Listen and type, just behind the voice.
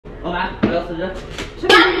老板，我要辞职。什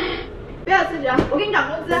么？不要辞职，我给你涨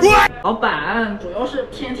工资。老板，主要是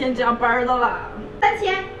天天加班的啦。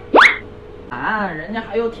3000。啊，人家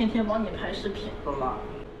还要天天帮你拍视频的啦。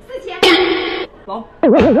4000。老板，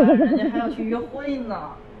人家还要去约会呢。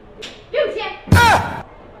6000。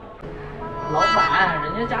老板，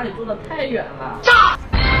人家家里住的太远了。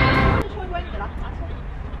抽关你了，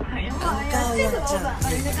哎呀妈呀，气死老板了，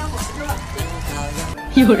人家干活去了。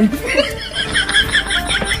有人。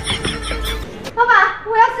老板，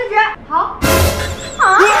我要辞职。好。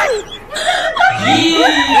啊？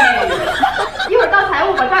一会儿到财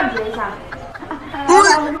务把账结一下。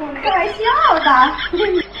开玩笑的。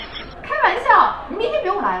开玩笑，你明天不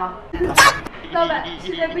用来了。老板，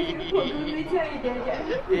实在不行，我多欠一点点，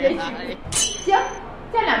也许。行，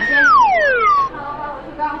再2000。那老板，我去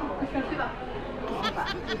干活，上去吧。老板，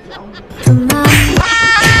不讲我。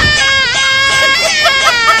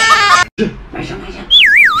买行，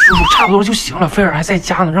叔叔差不多就行了，菲尔还在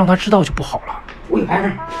家呢，让他知道就不好了。我有牌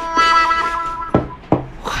子。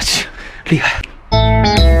我去，厉害！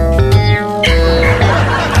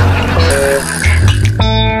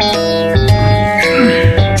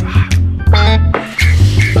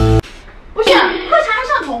不是，喝茶还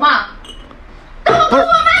上头吗？不是，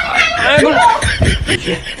哎，不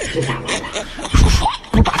是，别打我了，叔叔，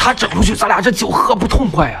你把他整出去，咱俩这酒喝不痛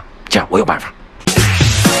快呀。这样，我有办法。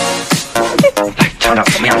来尝尝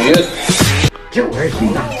怎么样？这我是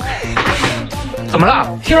听的。怎么了？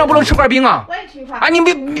听说不能吃块冰啊？我也吃一块。啊，你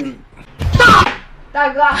别。大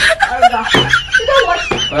哥，二哥，这都我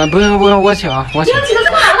请。不用，我请。你请的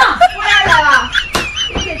这么难了，我也来了。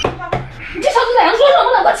你这小兔崽子说什么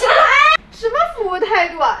呢？给我起来！什么服务态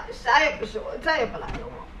度啊？啥也不是，我再也不来了。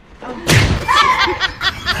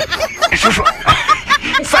叔叔，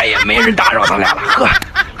再也没人打扰咱俩了。喝。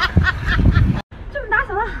这么大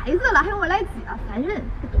小的孩子了，还用我来挤啊？烦人，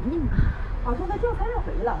不懂你吗？好像他交材料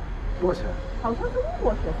费了。多少钱？好像是5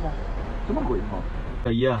国学费。这么贵吗？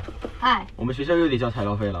小姨，哎，我们学校又得交材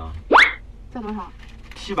料费了。交多少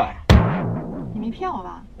？700。你没骗我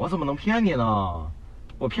吧？我怎么能骗你呢？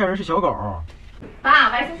我骗人是小狗。爸，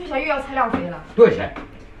外孙学校又要材料费了。多少钱？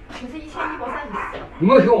可是1100包34。你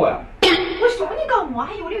没有听我呀？我说你告我，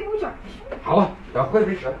还有零有整。好吧，咱回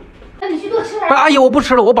去吃。那你去多吃点。阿姨，我不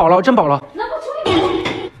吃了，我饱了，真饱了。那不求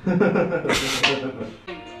你。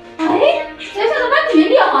哎，学校的班主任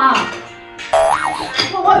电话。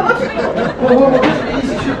我一起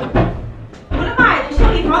去。我的妈呀，这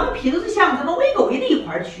小礼房跟坯子箱子能喂狗也得一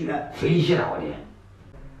块儿去。谁一起打我的？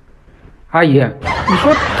阿姨，你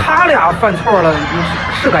说他俩犯错了，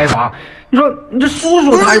是该罚。你说你这叔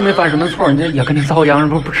叔他又没犯什么错，你这也跟你遭殃，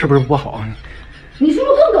不吃不是不好。你叔叔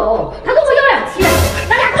更狗，他都会要2000，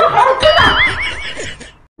咱俩给我好好蹲吧。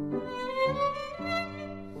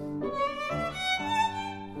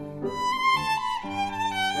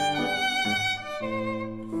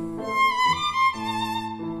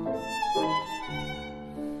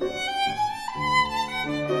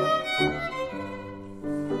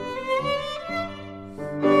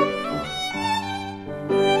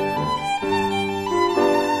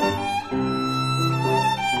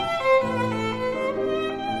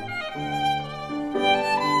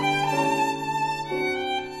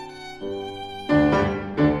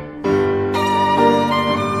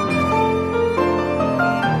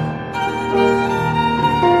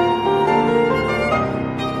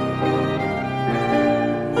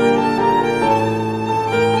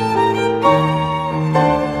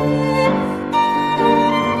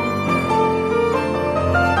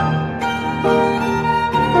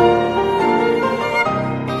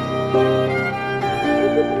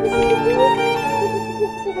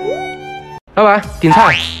老板，点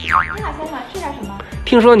菜。你好，先生，吃点什么？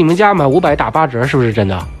听说你们家满500打8折，是不是真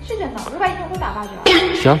的？是真的，500一定会打8折。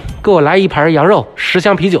行，给我来1盘羊肉，10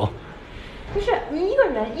箱啤酒。不是，你一个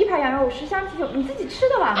人1盘羊肉，10箱啤酒，你自己吃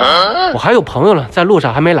的吧？我还有朋友呢，在路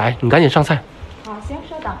上还没来，你赶紧上菜。好，行，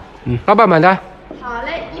稍等。老板买单。好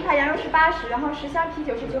嘞，1盘羊肉是80，然后10箱啤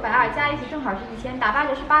酒是920，加一起正好是1000，打8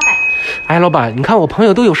折是800。哎，老板，你看我朋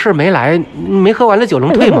友都有事没来，没喝完的酒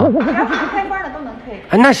能退吗？只要是不开关的都能退。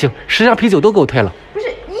哎，那行，10箱啤酒都给我退了。不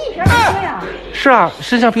是，你一瓶没退啊？是啊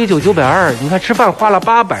，10箱啤酒920，你看吃饭花了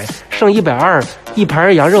800，剩120，1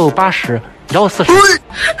盘羊肉80，你找我40。不是，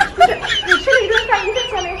你吃了一顿饭1分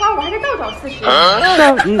钱没花，我还得倒找40。是啊，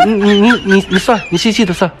你算，你细细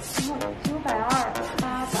的算。920、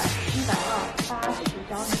800、120、80，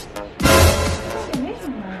找你。也没什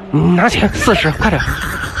么难的。你拿钱40，快点，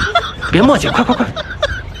别磨叽，快，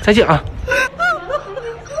再见啊！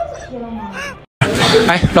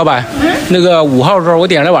哎，老板，那个5号桌我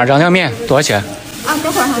点了碗炸酱面，多少钱？啊，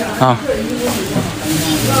等会儿哈。啊。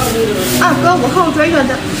二哥，5号桌一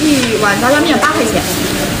碗炸酱面8块钱。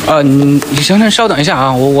你行，稍等一下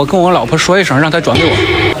啊，我跟我老婆说一声，让她转给我。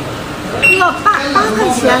那个8块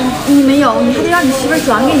钱你没有，你还得让你媳妇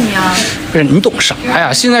转给你啊。不是你懂啥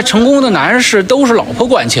呀？现在成功的男士都是老婆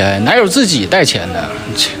管钱，哪有自己带钱的？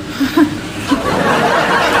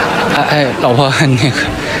老婆，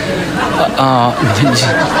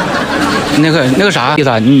那个啥意思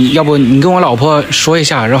啊？你要不你跟我老婆说一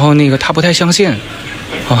下，然后她不太相信，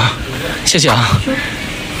好吧？谢谢啊。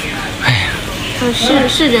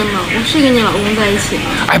是真的，我是跟你老公在一起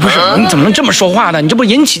的。不是，你怎么能这么说话呢？你这不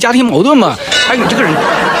引起家庭矛盾吗？你这个人，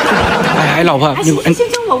老婆，行，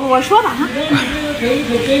我说吧哈。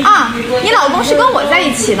你老公是跟我在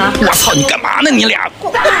一起的。我操，你干嘛呢你俩？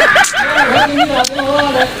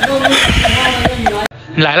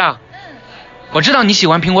你来了。我知道你喜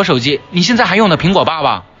欢苹果手机，你现在还用的苹果8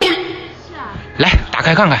吧？是啊。来，打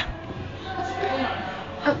开看看。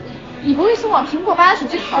你不会送我苹果8的手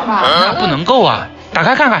机壳吧？那不能够啊！打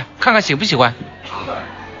开看看喜不喜欢？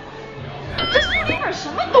这是点什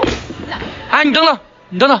么东西啊？你等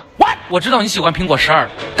等，我知道你喜欢苹果12，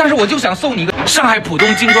但是我就想送你一个上海浦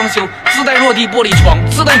东精装修，自带落地玻璃窗，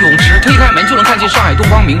自带泳池，推开门就能看见上海东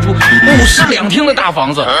方明珠，5室2厅的大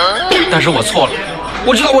房子。但是我错了，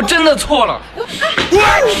我知道我真的错了。不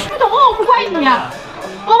懂我不怪你啊。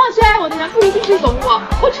往往最爱我的人不一定是懂我，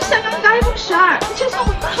我只想要一个iPhone 12，你就送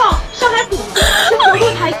我一套上海浦东活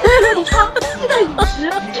动台自带落地窗，自带泳池，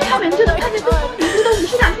推开门就能看见东方明珠的5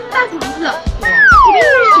室2厅的大房子。我们应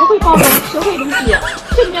该学会包容，学会理解，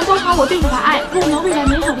这里面包含我对你的爱和我们未来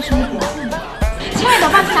美好的生活。亲爱的，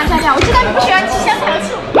忘记拿蘸料，我知道你不喜欢吃香菜和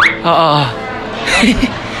醋。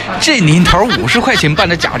这年头50块钱办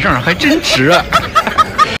的假证还真值啊！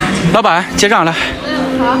老板，结账来。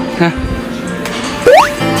好。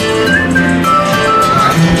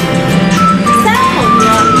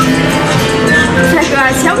帅哥，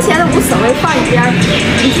钱不钱的无所谓，放一边。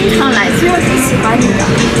你经常来，所以我挺喜欢你的。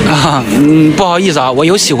不好意思啊，我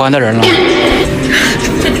有喜欢的人了。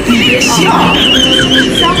别笑。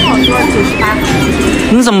3号桌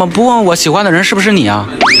98。你怎么不问我喜欢的人是不是你啊？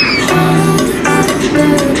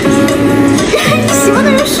你喜欢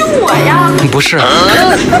的人是我呀。不是。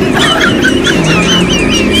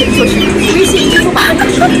就是微信支付宝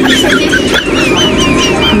现金。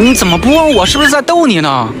你怎么不问我是不是在逗你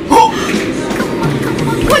呢？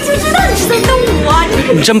我就知道你是在逗我，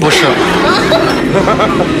你真不是。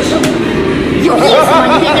有意思吗？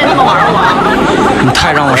你天天这么玩我？你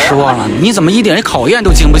太让我失望了！你怎么一点考验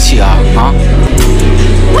都经不起啊？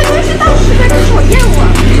我以为是当时在考验我。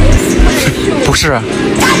不是。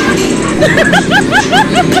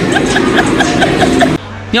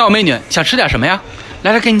你好，美女，想吃点什么呀？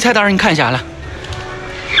来，给你菜单，你看一下来。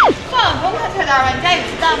算了，不用看菜单吧。你家有鸡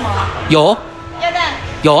蛋吗？有。鸭蛋。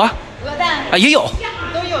有啊。鹅蛋。也有。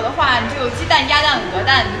都有的话，你就有鸡蛋、鸭蛋、鹅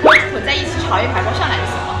蛋，你混在一起炒一盘，上来就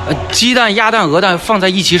行了。鸡蛋、鸭蛋、鹅蛋放在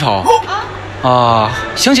一起炒。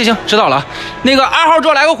行，知道了。那个2号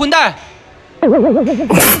桌来个混蛋。你在骂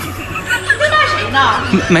谁呢？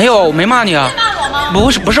没有，没骂你啊。在骂我吗？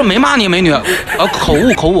不是，没骂你，美女。口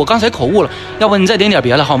误，我刚才口误了。要不你再点点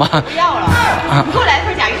别的好吗？不要了。你给我来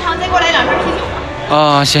份甲鱼汤，再给我来2瓶啤酒。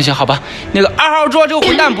行，好吧。那个2号桌这个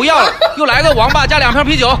混蛋不要了，又来个王八加2瓶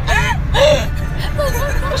啤酒。不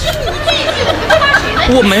是你这一句的，你在骂谁呢？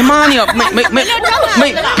我没骂你啊，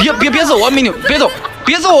别走啊，美女，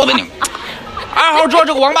别走我，美女。2号桌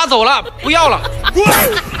这个王八走了，不要了。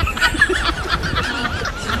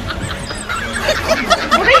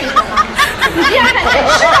我跟你说吗？你竟然敢在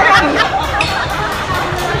这让你。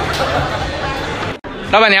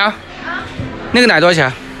老板娘，那个奶多少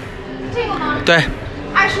钱？这个吗？对。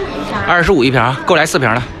25一瓶，给我来4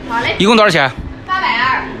瓶的。好嘞。一共多少钱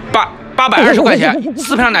？820。820块钱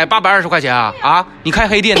，4瓶奶820块钱啊！你开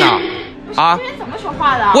黑店呢？啊？这人怎么说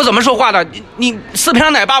话的？我怎么说话的？你4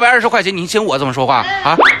瓶奶820块钱，你请我怎么说话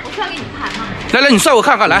啊？我算给你看啊。来，你算我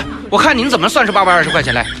看看，来，我看您怎么算是820块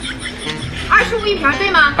钱来。25一瓶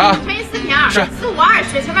对吗？乘以4瓶是4、5、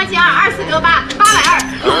20，前面加2，24得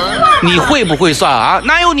8，820。你会不会算啊？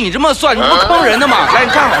哪有你这么算？你不坑人的吗？来，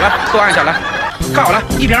你看好了，给我按一下来，看好了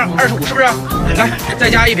，1瓶25是不是？来，再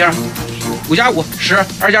加1瓶，5加5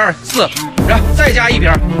 10，2加2 4，然后再加1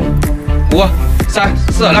瓶，5、3、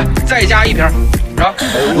4，来，再加1瓶，然后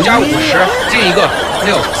5加5 10，进一个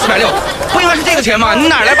6，460，不应该是这个钱吗？你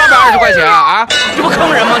哪来820块钱啊？这不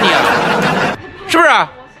坑人吗你？是不是？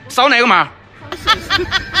扫哪个码？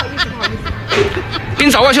给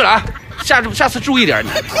你扫过去了啊！下次注意点。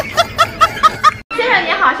先生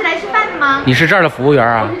您好，是来吃饭的吗？你是这儿的服务员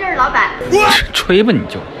啊？我是这儿的老板。吹吧你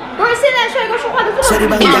就。不是，现在帅哥说话都这么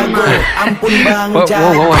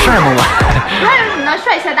我帅吗我？还有你那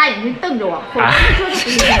帅气的大眼睛瞪着我，我说的不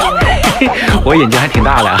是真的。我眼睛还挺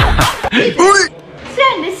大的啊。虽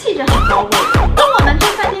然你的气质很高贵，跟我们这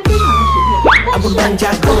饭店非常的匹配，但是我听你说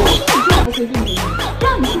的不会应给你，让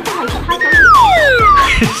你去大一个他小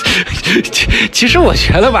其实我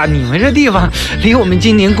觉得吧，你们这地方离我们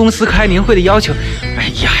今年公司开年会的要求，哎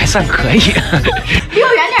呀，还算可以。离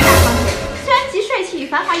我远点，大方腿。虽然集帅气与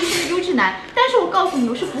繁华一身的优质男，但是我告诉你，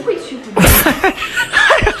我是不会屈服的。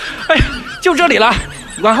哎呀，就这里了，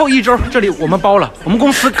往后1周这里我们包了，我们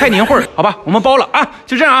公司开年会，好吧，我们包了啊，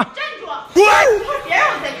就这样啊。站住！一会儿别让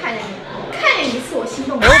我再看见你，看见一次我心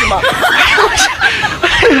动。哎呦我的妈！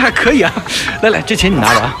还可以啊，来，这钱你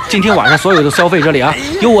拿着啊，今天晚上所有的消费这里啊，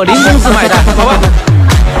由我零工资买单，好吧？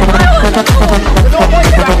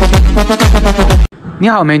你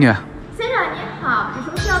好，美女。先生您好，有什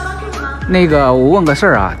么需要帮助的吗？那个，我问个事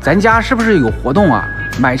儿啊，咱家是不是有活动啊？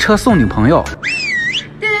买车送女朋友。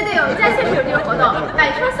对，我们家确实有这个活动，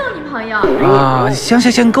买车送女朋友。啊，行，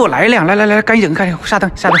给我来一辆，来，赶紧下灯。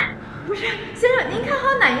不是，先生，您看好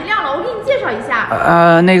哪一辆了？我给你介绍一下。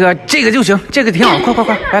那个这个就行，这个挺好，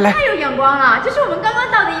快，来。太有眼光了，这是我们刚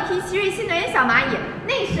刚到的一批奇瑞新能源小蚂蚁，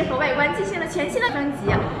内饰和外观进行了全新的升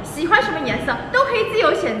级，喜欢什么颜色都可以自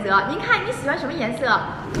由选择。您看你喜欢什么颜色？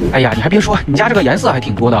哎呀，你还别说，你家这个颜色还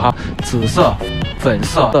挺多的哈，紫色、粉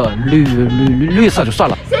色的、绿色就算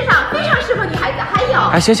了。先生，非常适合女孩子，还有。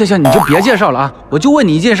哎，行，你就别介绍了啊，我就问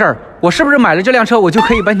你一件事儿，我是不是买了这辆车，我就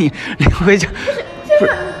可以把你领回家？不是，先生，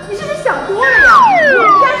你是不是想多了呀？我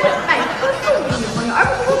们家是买车送给女朋友，而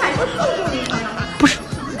不是说买车送给女朋友。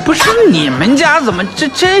不是，你们家怎么这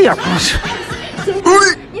样？先生，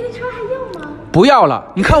您的车还要吗？不要了，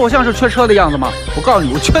你看我像是缺车的样子吗？我告诉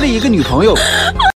你，我缺的一个女朋友。